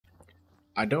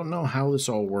I don't know how this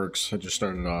all works. I just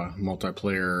started a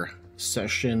multiplayer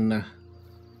session.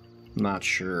 Not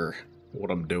sure what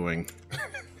I'm doing.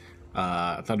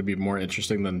 I thought it'd be more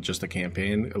interesting than just a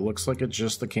campaign. It looks like it's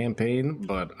just a campaign,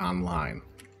 but online.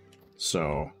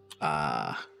 So,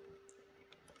 I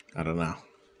don't know.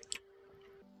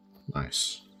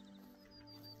 Nice.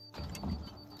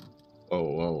 Oh,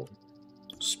 whoa.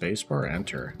 Spacebar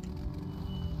enter.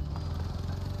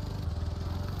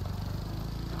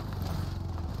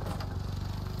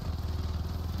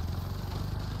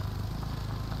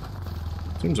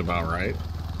 Seems about right.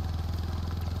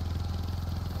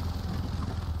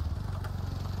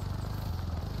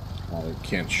 I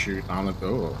can't shoot on it.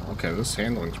 Oh, okay, this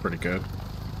handling's pretty good.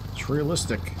 It's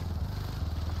realistic.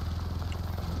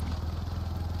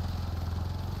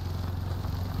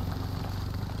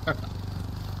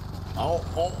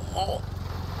 Oh.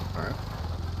 Alright.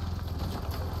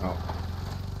 Oh.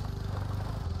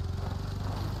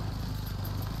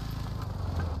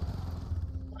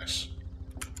 Nice.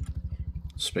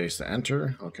 Space to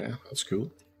enter. Okay, that's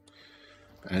cool.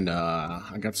 And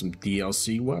I got some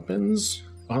DLC weapons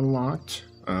unlocked.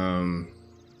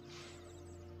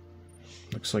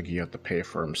 Looks like you have to pay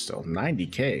for them still.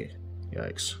 90k.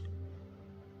 Yikes.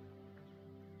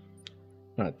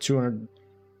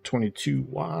 222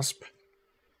 wasp.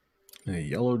 A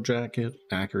yellow jacket.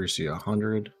 Accuracy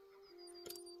 100.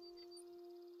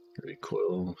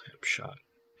 Recoil. Hip shot.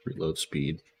 Reload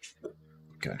speed.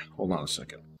 Okay, hold on a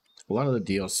second. A lot of the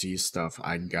DLC stuff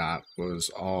I got was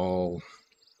all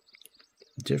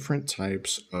different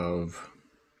types of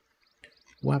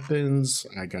weapons.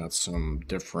 I got some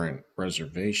different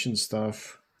reservation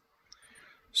stuff.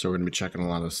 So we're gonna be checking a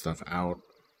lot of stuff out.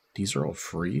 These are all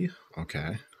free.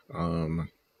 Okay.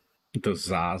 The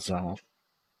Zaza.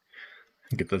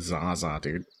 Get the Zaza,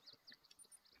 dude.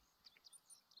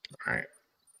 Alright.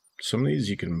 Some of these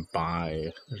you can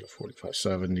buy. There's a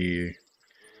 4570.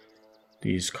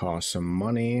 These cost some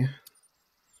money. A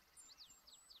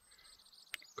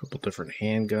couple different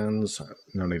handguns.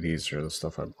 None of these are the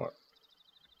stuff I bought.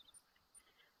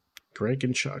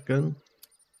 Break-in shotgun.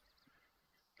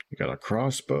 You got a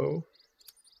crossbow.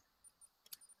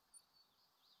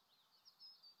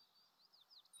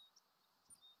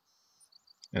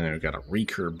 And then we got a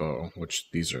recurve bow, which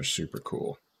these are super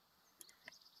cool.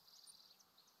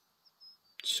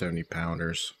 70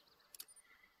 pounders.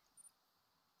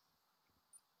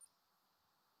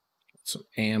 Some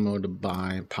ammo to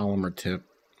buy. Polymer tip.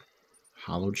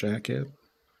 Hollow jacket.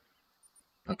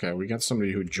 Okay, we got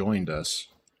somebody who joined us.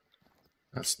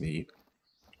 That's neat.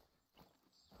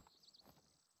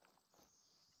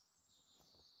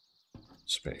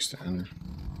 Space to enter.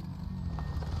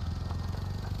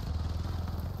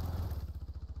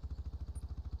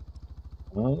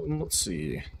 Let's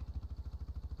see.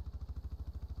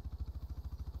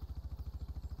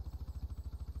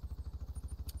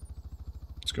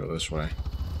 Let's go this way.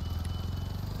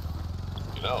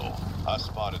 You know, I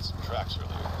spotted some tracks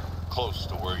earlier, close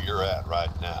to where you're at right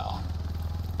now.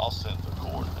 I'll send the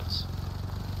coordinates.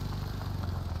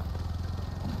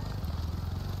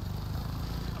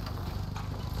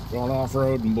 Going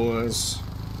off-roading, boys.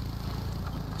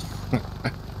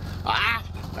 Ah!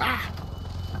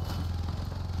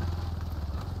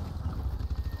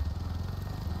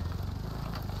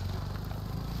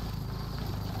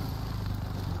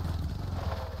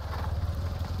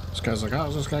 This guy's like,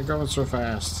 how's this guy going so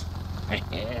fast?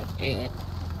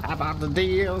 How about the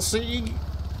DLC?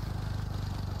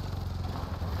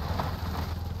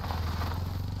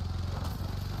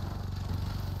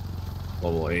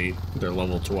 Level 8. They're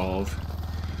level 12.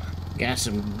 Got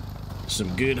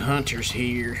some good hunters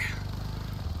here.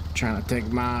 Trying to take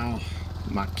my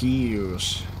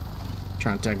kills.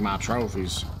 Trying to take my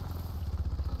trophies.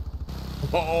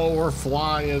 Oh, we're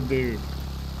flying, dude.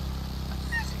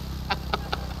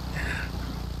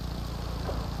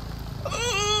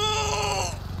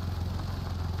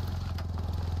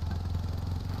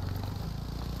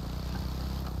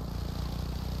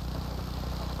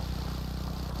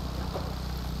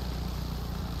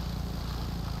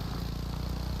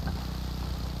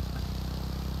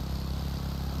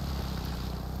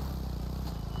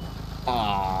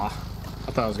 Aw,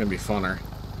 I thought it was gonna be funner.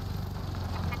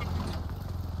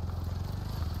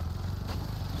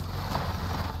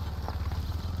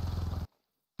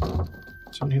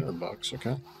 $1,700,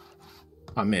 okay.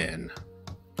 I'm in.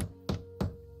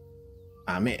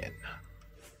 I'm in.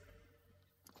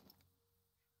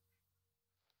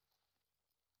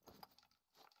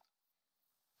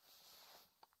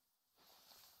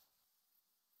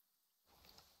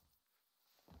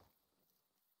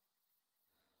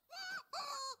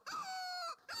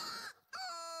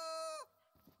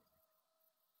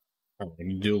 Oh,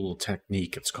 when you do a little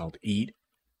technique, it's called eat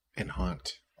and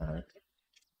hunt. All right.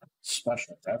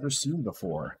 Special. Never seen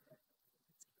before.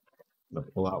 I'm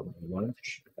gonna pull out my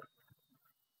lunch.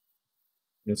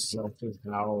 This is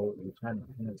how you kind of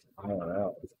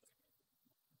IRL.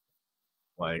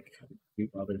 Like, do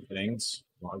other things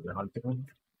while you're hunting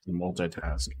and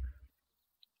multitask.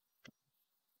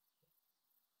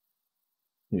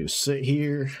 You sit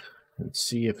here and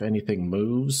see if anything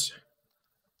moves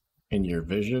in your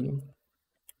vision.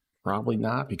 Probably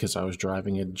not, because I was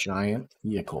driving a giant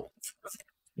vehicle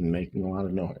and making a lot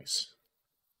of noise.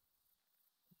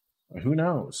 But who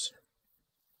knows?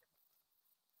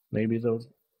 Maybe they'll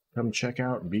come check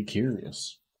out and be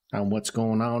curious on what's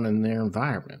going on in their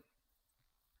environment.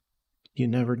 You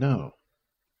never know.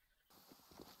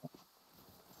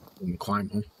 Want to climb,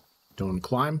 huh? Don't want to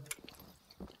climb?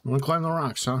 You want to climb the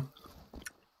rocks, huh?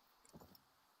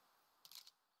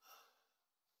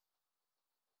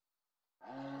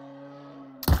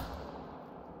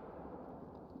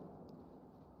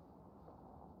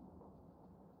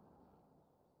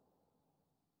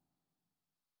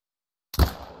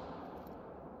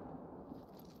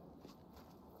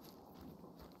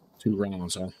 Two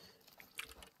rounds, huh?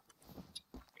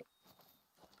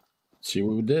 See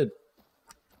what we did.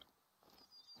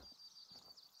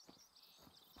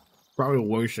 Probably a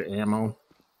waste of ammo.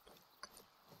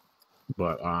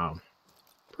 But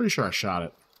pretty sure I shot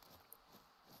it.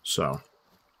 So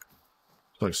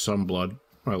it's like some blood,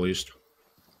 or at least.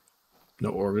 No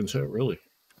organs hit, really.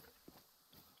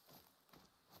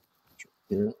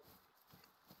 Yeah.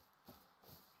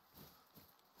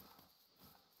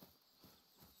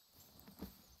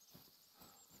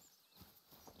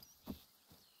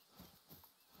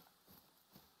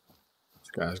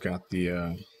 This guy's got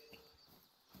the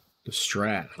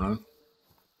strat, huh?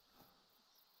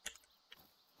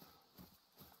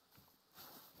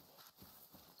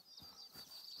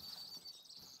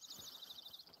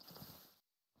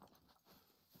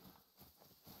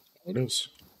 It is.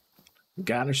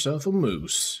 Got herself a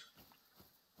moose.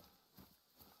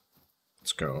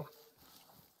 Let's go.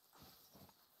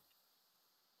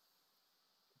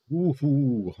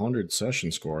 Woohoo! 100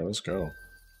 session score. Let's go.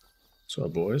 What's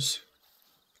up, boys?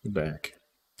 We're back.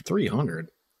 300.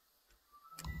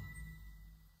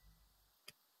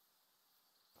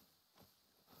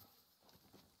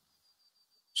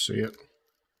 See it?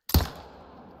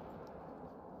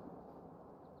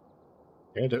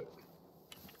 Hit it.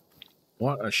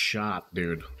 What a shot,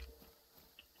 dude.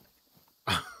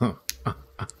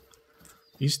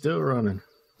 He's still running.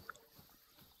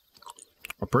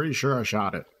 I'm pretty sure I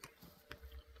shot it.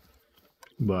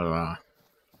 But,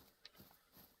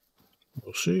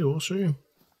 we'll see, we'll see.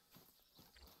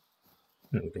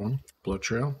 There we go. Blood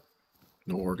trail.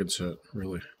 No organs hit,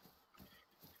 really.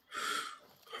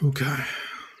 Okay.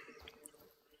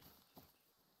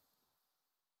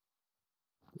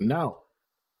 No.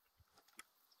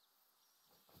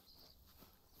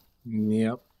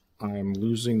 Yep. I'm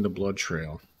losing the blood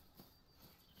trail.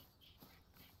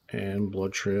 And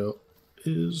blood trail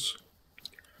is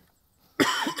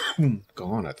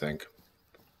gone, I think.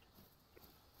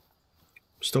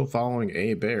 Still following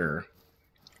a bear.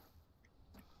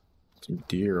 Some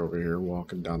deer over here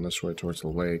walking down this way towards the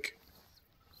lake.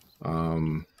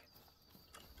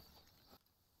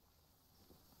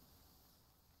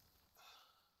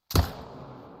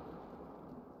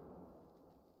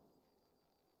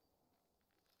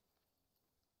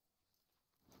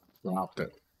 Dropped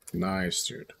it. Nice,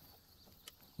 dude.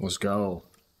 Let's go.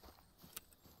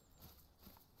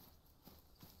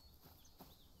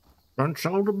 Front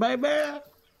shoulder, baby.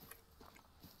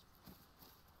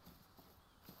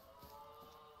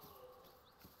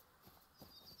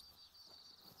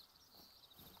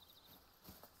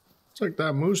 Take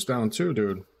that moose down too,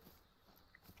 dude.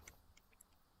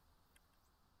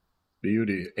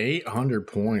 Beauty. 800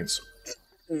 points.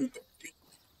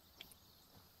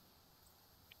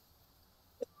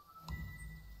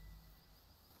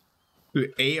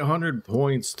 Dude, 800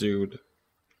 points, dude.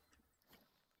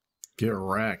 Get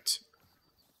wrecked.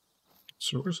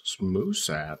 So where's this moose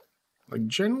at? Like,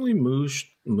 generally moose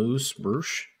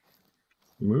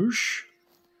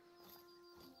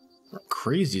are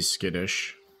crazy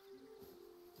skittish.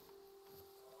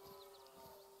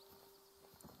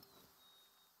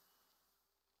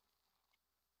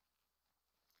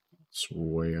 It's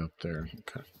way up there.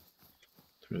 Okay.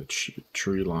 Through the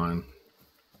tree line.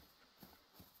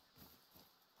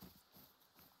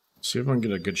 See if I can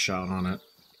get a good shot on it.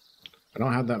 I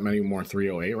don't have that many more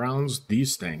 308 rounds.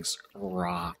 These things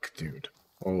rock, dude.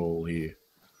 Holy.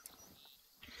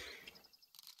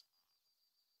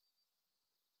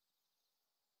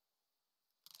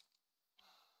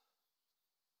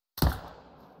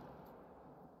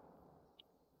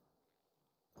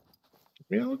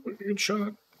 Yeah, look, good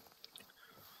shot.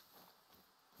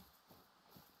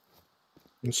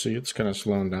 You see, it's kind of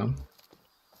slowing down.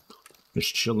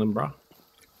 Just chilling, bro.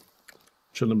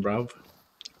 Chilling, bruv.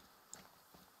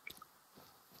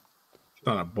 It's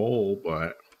not a bowl,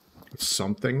 but it's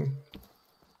something.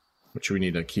 Which we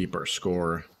need to keep our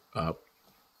score up.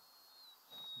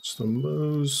 It's the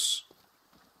moose.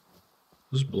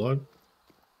 This blood.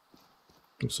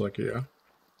 Looks like it, yeah.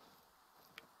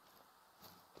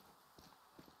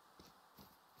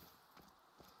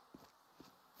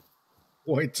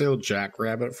 White-tailed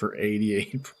jackrabbit for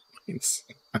 88 points.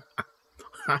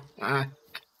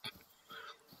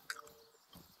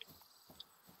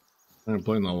 I'm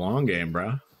playing the long game,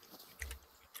 bro.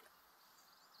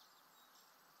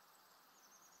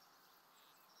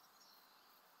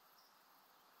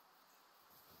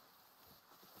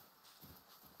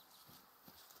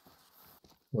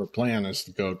 Our plan is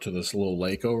to go to this little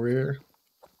lake over here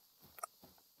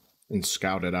and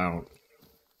scout it out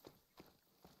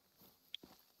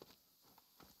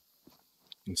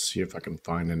and see if I can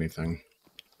find anything.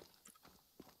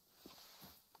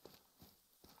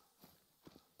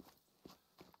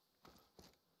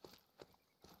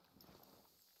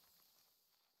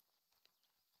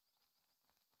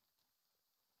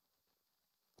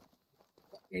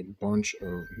 A bunch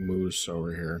of moose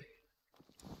over here.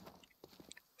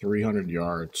 300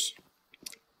 yards.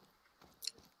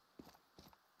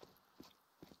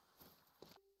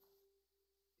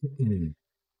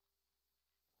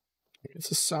 It's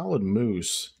a solid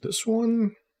moose. This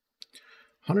one,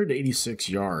 186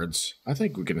 yards. I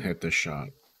think we can hit this shot.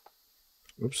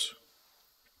 Oops.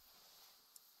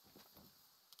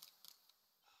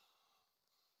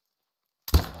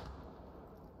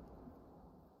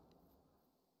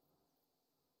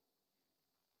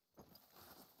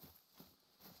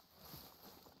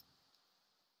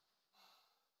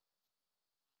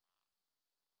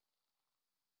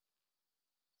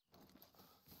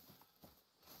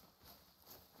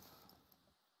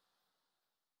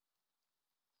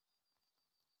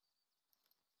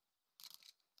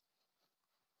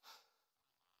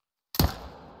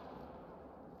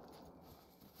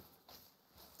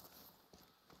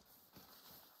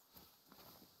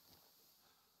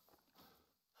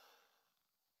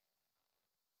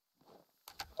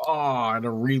 Oh, I had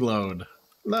to reload.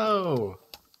 No.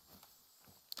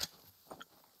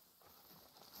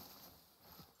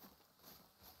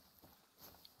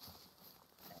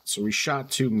 So we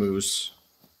shot 2 moose.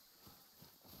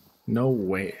 No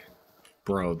way.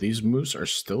 Bro, these moose are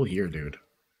still here, dude.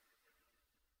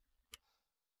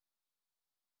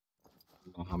 I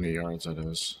don't know how many yards that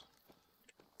is.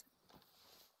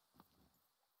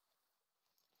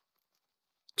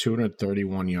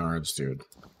 231 yards, dude.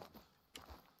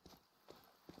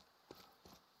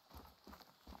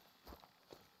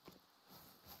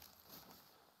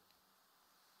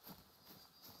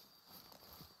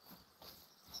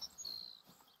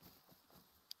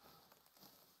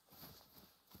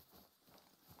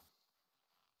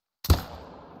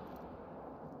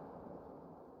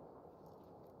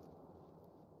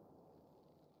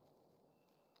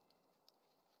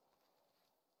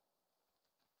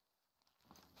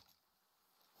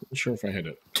 Not sure if I hit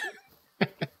it.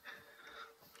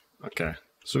 Okay,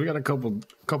 so we got a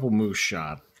couple moose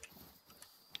shot.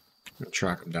 Gonna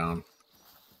track them down.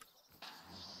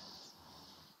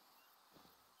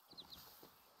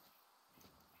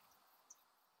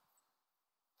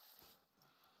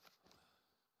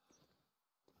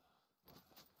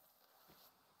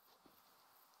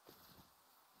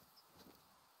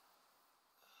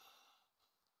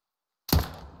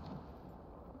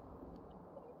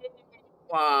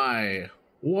 Why?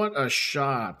 What a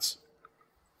shot.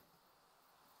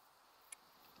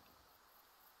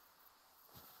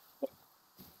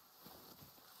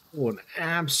 Oh, an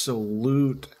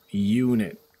absolute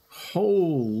unit.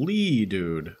 Holy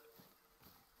dude.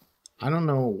 I don't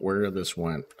know where this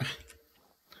went.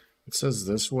 It says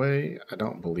this way. I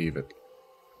don't believe it.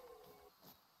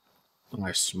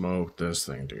 I smoked this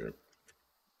thing, dude.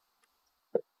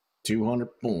 200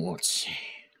 points.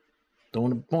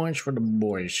 Throwing a bunch for the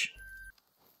boys.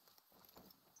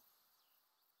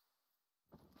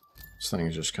 This thing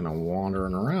is just kind of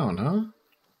wandering around, huh?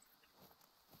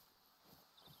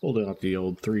 Pulled out the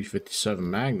old 357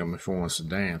 Magnum if it wants to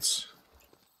dance.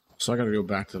 So I gotta go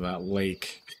back to that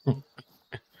lake.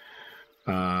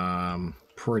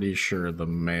 Pretty sure the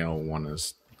male one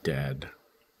is dead.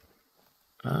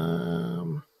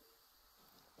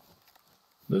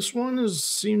 This one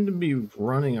seemed to be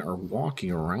running or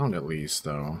walking around at least,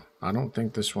 though. I don't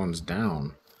think this one's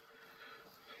down.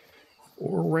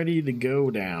 Or ready to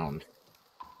go down.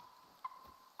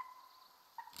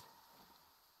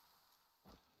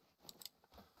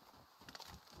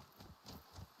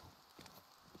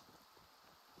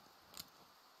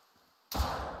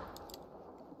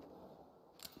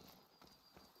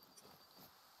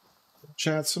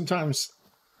 Chat, sometimes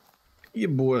your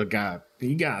boy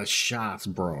he got shots,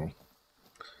 bro.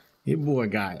 Your boy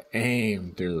got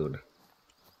aim, dude.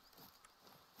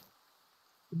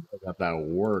 I got that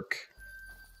work.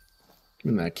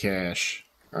 Give me that cash.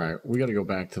 Alright, we gotta go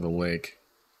back to the lake.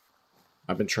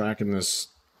 I've been tracking this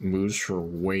moose for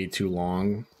way too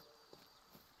long.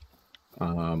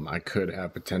 I could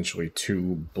have potentially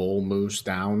 2 bull moose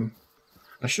down.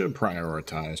 I should have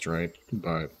prioritized, right?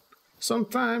 But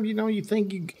sometimes, you know, you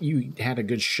think you had a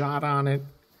good shot on it.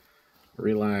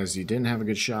 Realize you didn't have a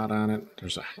good shot on it.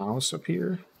 There's a house up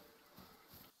here.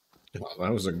 Oh,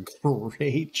 that was a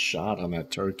great shot on that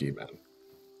turkey, man.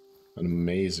 An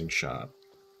amazing shot.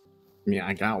 I mean,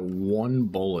 I got 1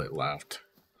 bullet left.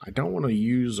 I don't want to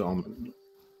use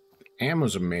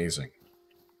ammo's amazing.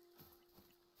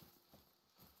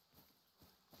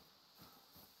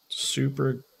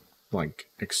 Super, like,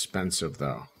 expensive,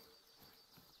 though.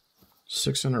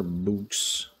 600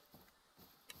 books.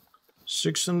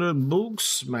 600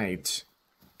 books, mate.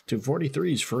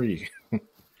 243 is free.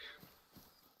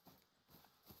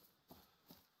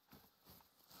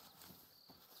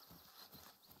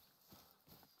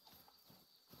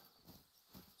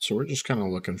 So we're just kind of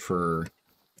looking for...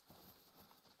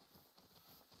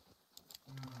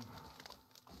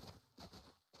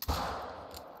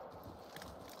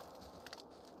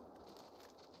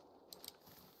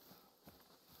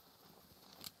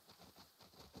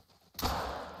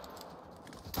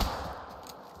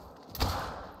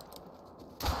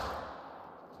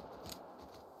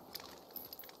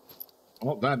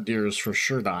 Oh, that deer is for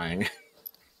sure dying.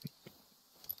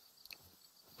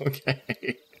 Okay.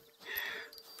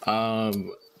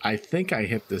 I think I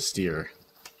hit this deer.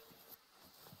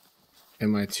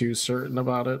 Am I too certain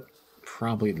about it?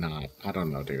 Probably not. I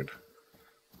don't know, dude.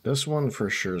 This one for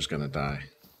sure is gonna die.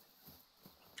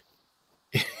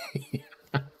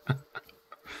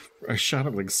 I shot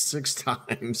it like 6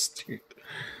 times, dude.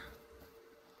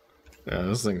 Yeah,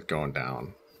 this thing's going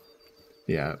down.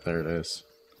 Yeah, there it is.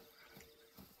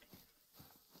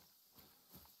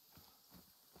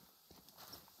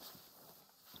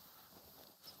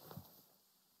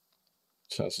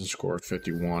 Assassin score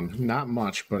 51. Not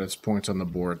much, but it's points on the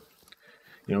board.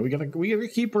 You know, we gotta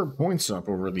keep our points up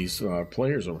over these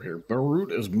players over here.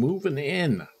 Barut is moving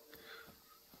in.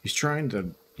 He's trying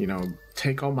to, you know,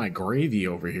 take all my gravy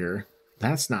over here.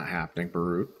 That's not happening,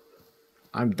 Barut.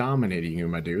 I'm dominating you,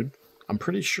 my dude. I'm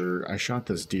pretty sure I shot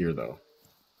this deer, though.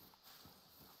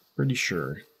 Pretty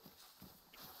sure.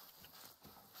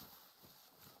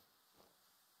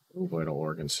 Oh, vital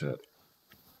organs hit.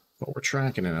 But we're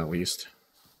tracking it at least.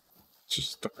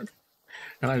 Just start.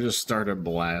 And I just started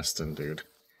blasting, dude.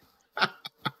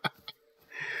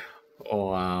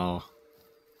 Oh, wow.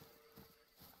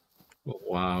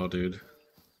 Wow, dude.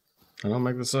 I don't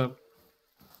make this up.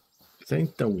 I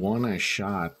think the one I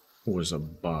shot was a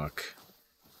buck.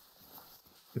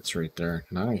 It's right there.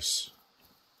 Nice.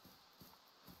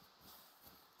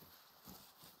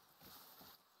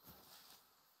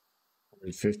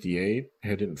 58.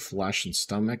 Hit in flesh and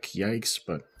stomach. Yikes,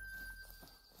 but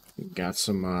got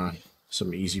some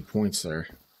easy points there.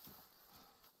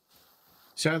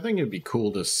 See, I think it'd be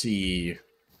cool to see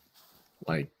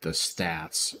like the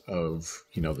stats of,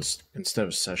 you know, this instead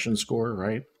of session score,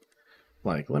 right?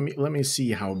 Like let me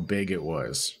see how big it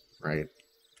was, right?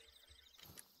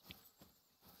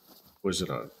 Was it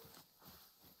a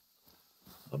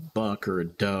buck or a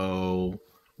doe?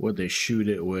 What'd they shoot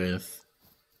it with?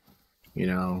 You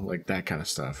know, like that kind of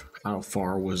stuff. How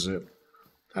far was it?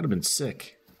 That'd have been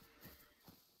sick.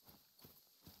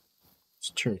 It's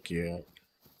turkey out.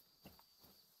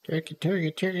 Turkey,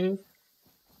 turkey, turkey.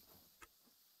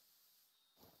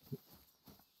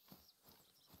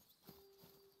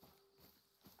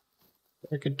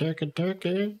 Turkey, turkey,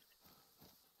 turkey.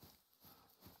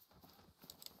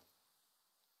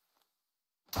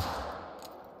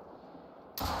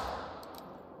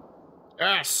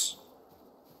 Yes!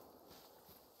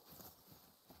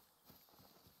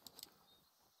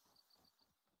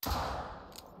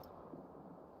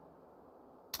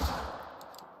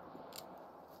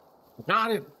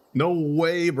 Got it! No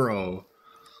way, bro.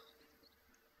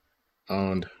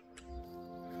 Owned.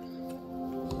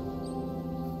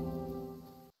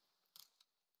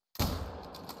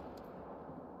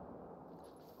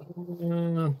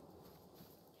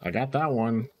 I got that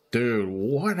one. Dude,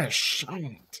 what a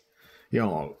shot.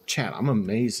 Yo, chat, I'm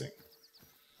amazing.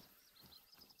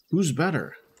 Who's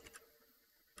better?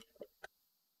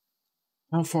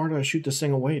 How far did I shoot this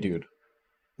thing away, dude?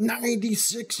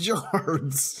 96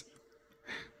 yards.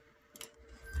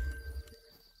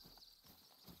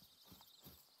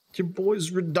 Your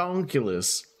boy's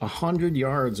redonkulous. 100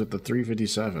 yards with the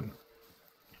 357.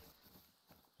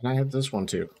 And I had this one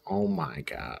too. Oh my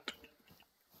god.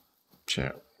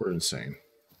 Chat, we're insane.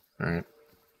 Alright.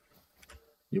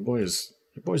 Your boy's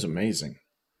amazing.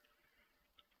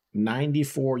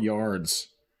 94 yards.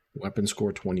 Weapon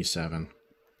score 27.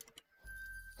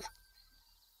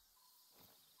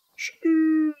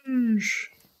 Sheesh.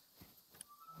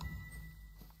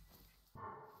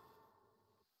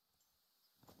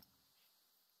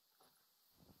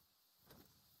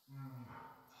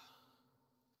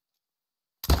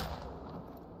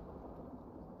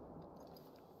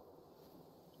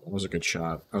 That was a good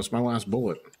shot. That was my last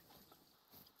bullet.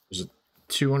 Was it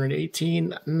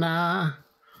 218? Nah.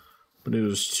 But it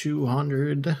was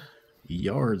 200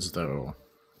 yards, though.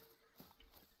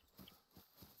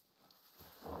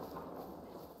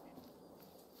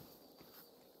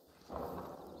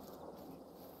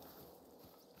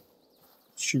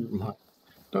 Shoot my...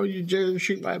 Don't you dare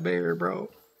shoot my bear, bro.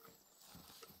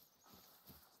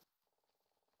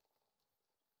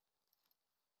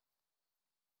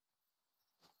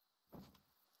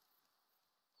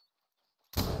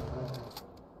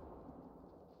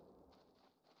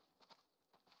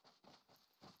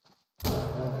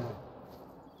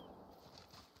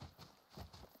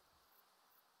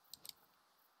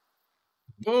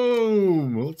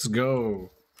 Boom! Let's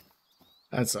go.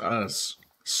 That's us.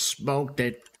 Smoked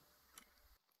it.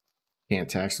 Can't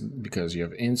tax it because you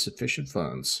have insufficient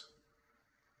funds.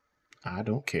 I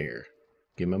don't care.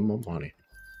 Give me my money.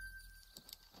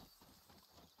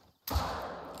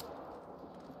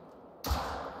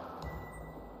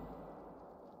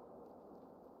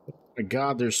 My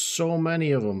god, there's so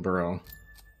many of them, bro.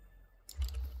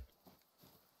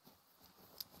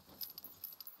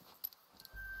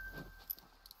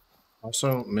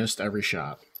 Also, missed every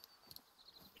shot.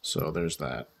 So there's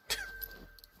that.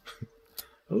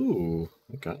 Ooh,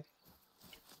 okay. Let's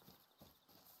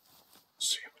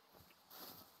see.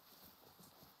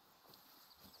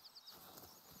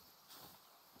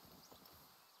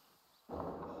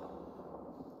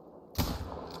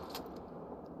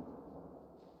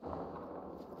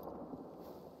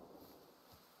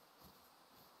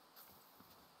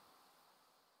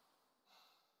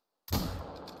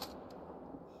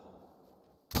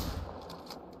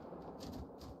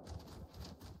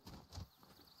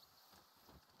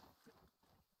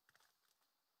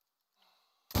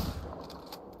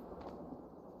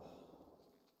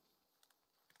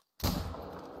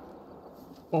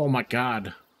 Oh my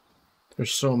god.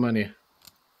 There's so many.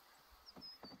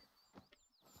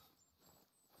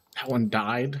 That one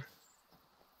died.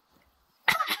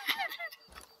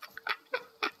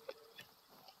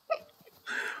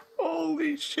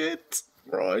 Holy shit.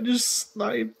 Bro, I just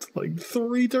sniped like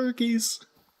 3 turkeys.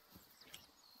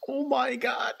 Oh my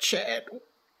god, Chad.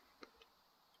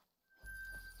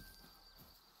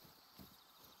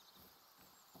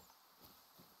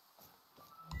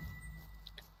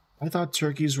 I thought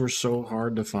turkeys were so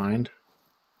hard to find.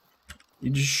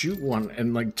 You just shoot one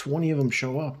and like 20 of them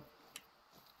show up.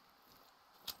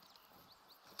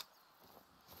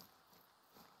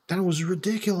 That was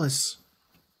ridiculous.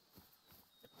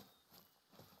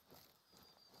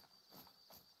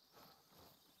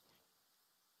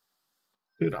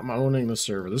 Dude, I'm owning the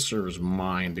server. This server's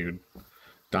mine, dude.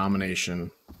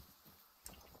 Domination.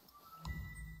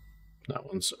 That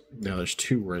one's... Yeah, there's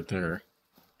 2 right there.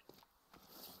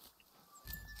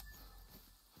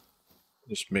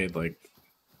 Just made like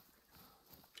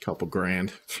a couple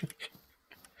grand.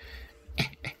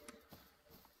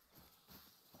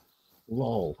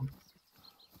 Lol.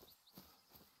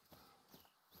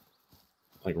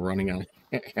 Like running out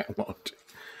of ammo.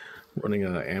 Running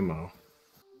out of ammo.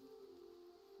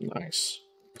 Nice.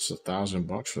 It's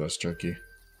 $1,000 for this turkey.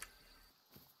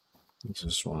 What's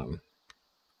this one?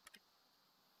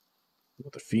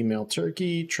 With a female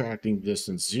turkey, tracking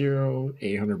distance 0,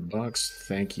 $800.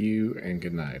 Thank you and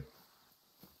good night.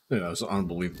 Yeah, that was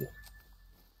unbelievable.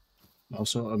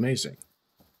 Also amazing.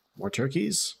 More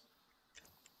turkeys.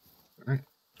 All right,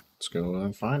 let's go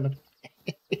and find them.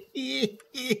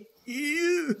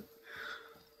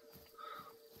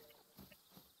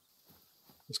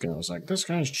 This guy was like, this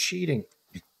guy's cheating.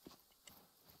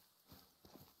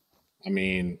 I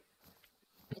mean,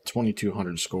 a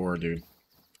 2200 score, dude.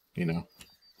 You know,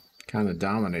 kind of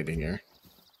dominating here.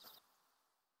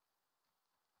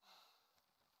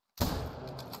 I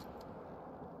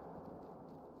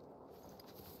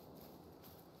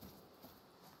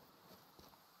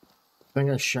think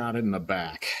I shot it in the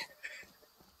back.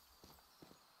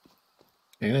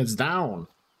 And it's down.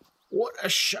 What a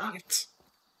shot.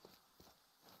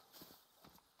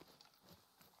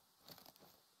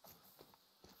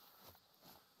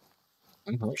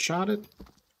 I shot it.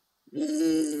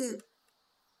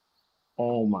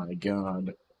 Oh my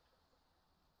god.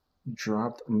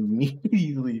 Dropped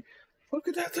immediately. Look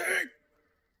at that thing!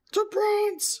 It's a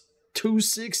bronze!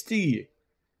 260!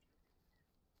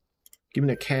 Give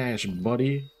me the cash,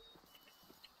 buddy.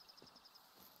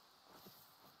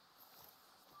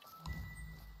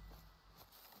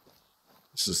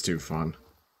 This is too fun.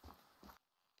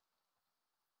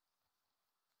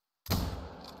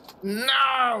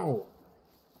 No!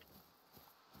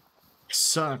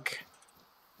 Suck.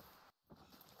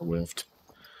 I whiffed.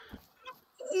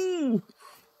 Ooh.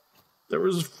 There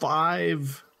was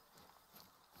 5.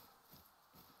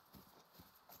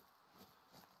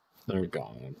 They're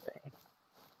gone, bro.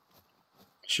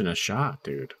 Shouldn't have shot,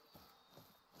 dude.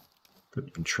 Could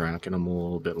have been tracking them a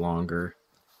little bit longer.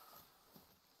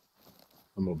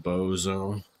 I'm a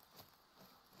bozo.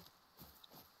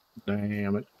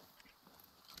 Damn it.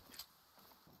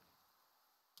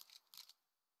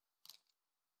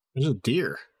 There's a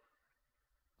deer.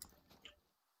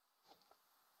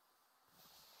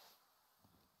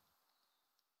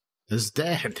 It's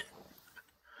dead.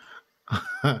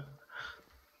 Can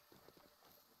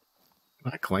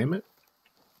I claim it?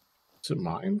 Is it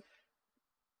mine?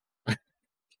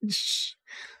 Just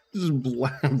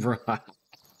blabber.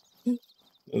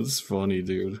 That's funny,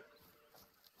 dude.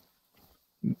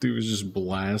 Dude was just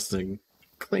blasting.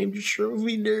 Claimed your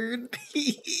trophy, nerd.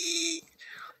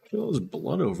 All this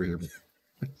blood over here.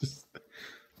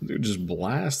 Dude just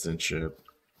blasting shit.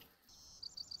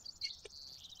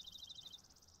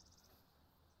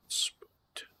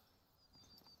 Spooked.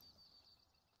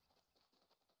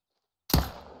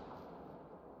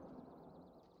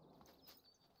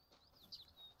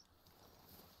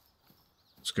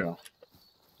 Let's go.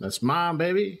 That's mine,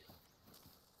 baby.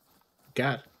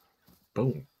 Got it.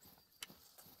 Boom.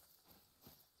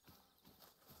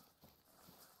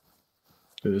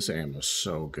 Dude, this ammo's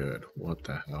so good. What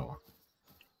the hell?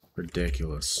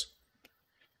 Ridiculous.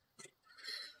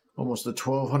 Almost a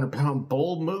 1,200-pound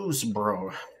bull moose, bro.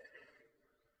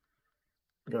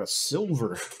 I got a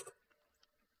silver.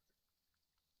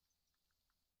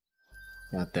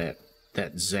 Got that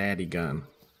zaddy gun.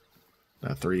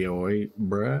 That 308,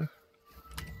 bruh.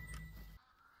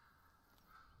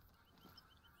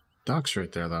 Duck's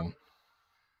right there, though.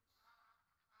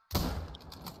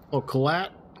 Oh, collat.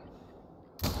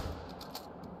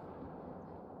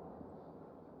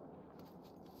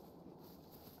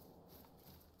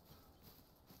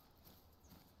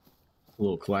 A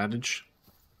little clattage.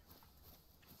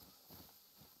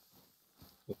 I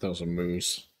thought that was a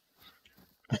moose.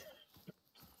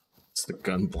 It's the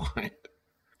gun blind.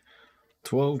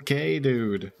 12K,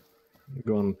 dude.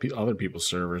 Go on other people's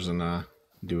servers and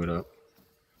do it up.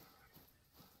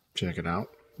 Check it out.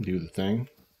 Do the thing.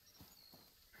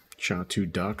 Shot 2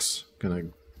 ducks. Gonna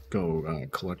go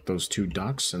collect those 2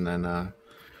 ducks and then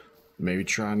maybe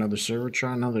try another server,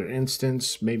 try another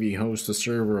instance, maybe host a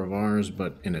server of ours,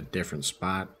 but in a different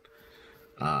spot.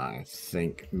 I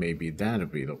think maybe that'll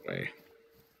be the way.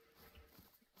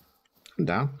 I'm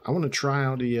down. I want to try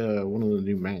out the one of the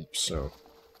new maps, so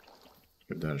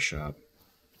give that a shot.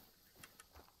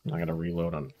 I gotta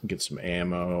reload on, get some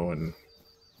ammo and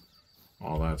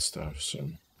all that stuff, so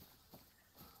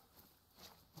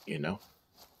you know.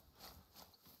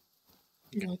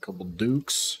 Got a couple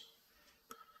dukes.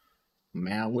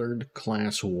 Mallard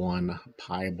class 1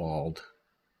 piebald.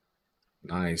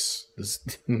 Nice. This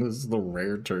is the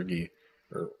rare turkey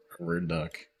or rare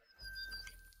duck.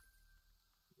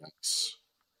 Nice.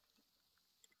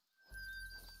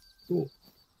 Cool.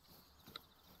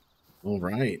 All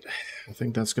right. I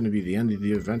think that's going to be the end of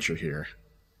the adventure here.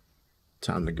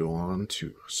 Time to go on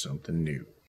to something new.